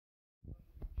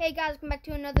Hey guys, welcome back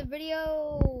to another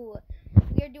video.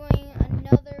 We are doing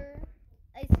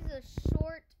this is a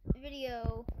short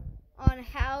video on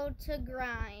how to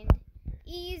grind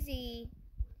easy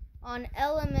on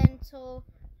elemental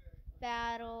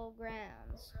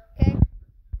battlegrounds. Okay,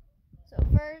 so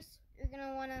first you're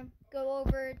gonna want to go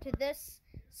over to this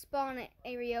spawn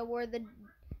area where the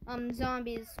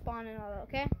zombies spawn and all that.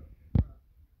 Okay,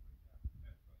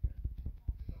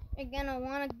 you're gonna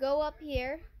want to go up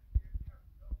here.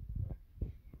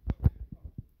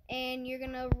 And you're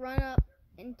gonna run up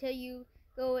until you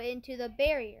go into the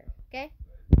barrier, okay?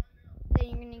 Then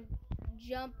you're gonna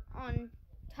jump on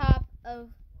top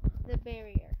of the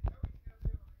barrier.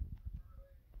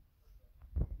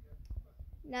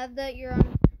 Now that you're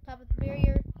on top of the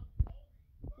barrier,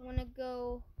 you wanna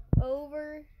go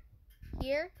over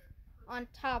here on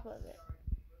top of it.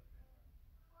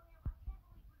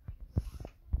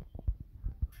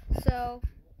 So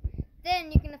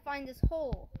then you're gonna find this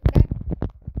hole, okay?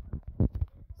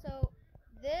 So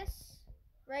this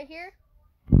right here,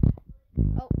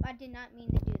 oh, I did not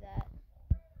mean to do that.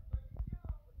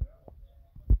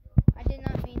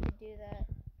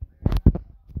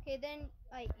 Okay, then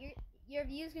your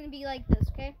view is going to be like this,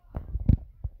 okay?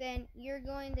 Then you're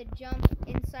going to jump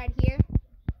inside here.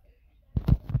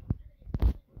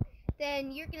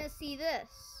 Then you're going to see this.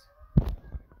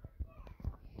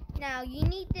 Now, you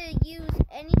need to use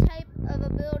any type of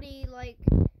ability like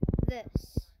this.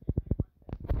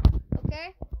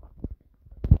 Okay?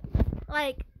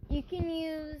 Like, you can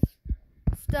use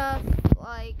stuff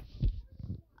like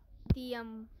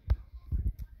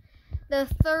the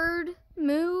third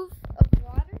move of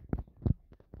water.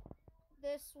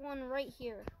 This one right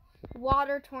here.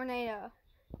 Water tornado.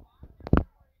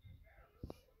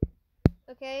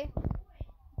 Okay?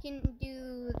 You can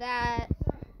do that.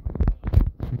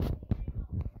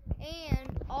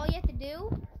 And all you have to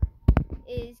do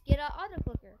is get an auto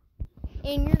clicker.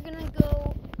 And you're gonna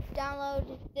go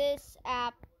download this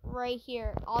app right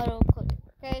here, auto clicker.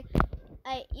 Okay,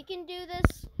 you can do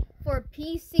this for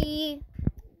PC,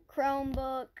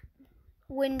 Chromebook,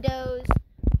 Windows,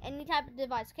 any type of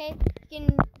device. Okay, you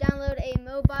can download a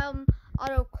mobile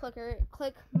auto clicker.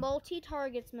 Click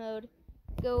multi-targets mode.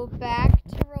 Go back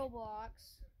to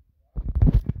Roblox,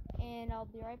 and I'll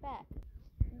be right back.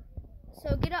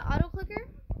 So get an auto clicker.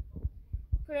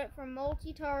 Put it for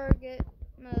multi-target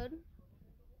mode.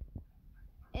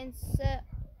 And set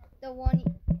the one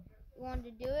you want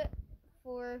to do it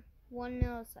for 1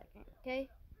 millisecond, okay?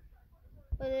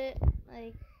 Put it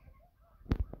like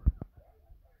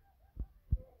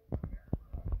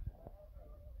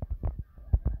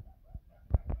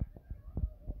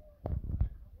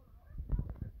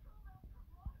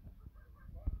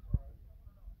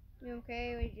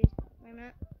okay, wait a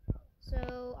minute.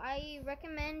 So I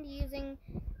recommend using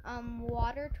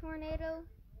water tornado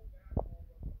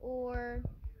or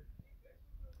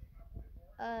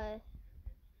let's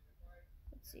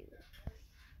see.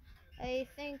 I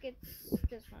think it's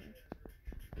this one.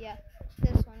 Yeah,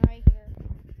 this one right here.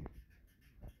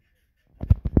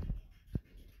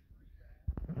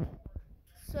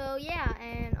 So yeah,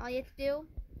 and all you have to do,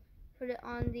 put it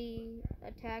on the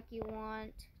attack you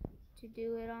want to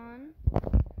do it on.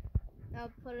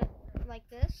 I'll put it like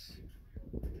this,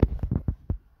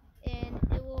 and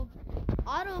it will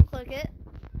auto click it.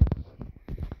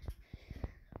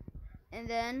 And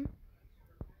then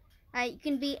you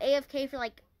can be AFK for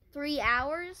like 3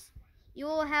 hours. You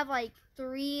will have like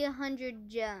 300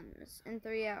 gems in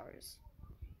 3 hours.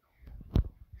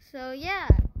 So yeah,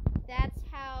 that's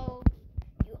how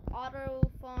you auto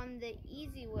farm the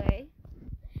easy way.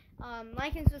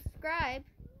 Like and subscribe,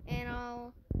 and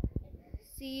I'll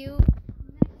see you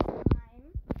next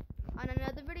time on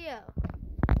another video.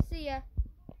 See ya.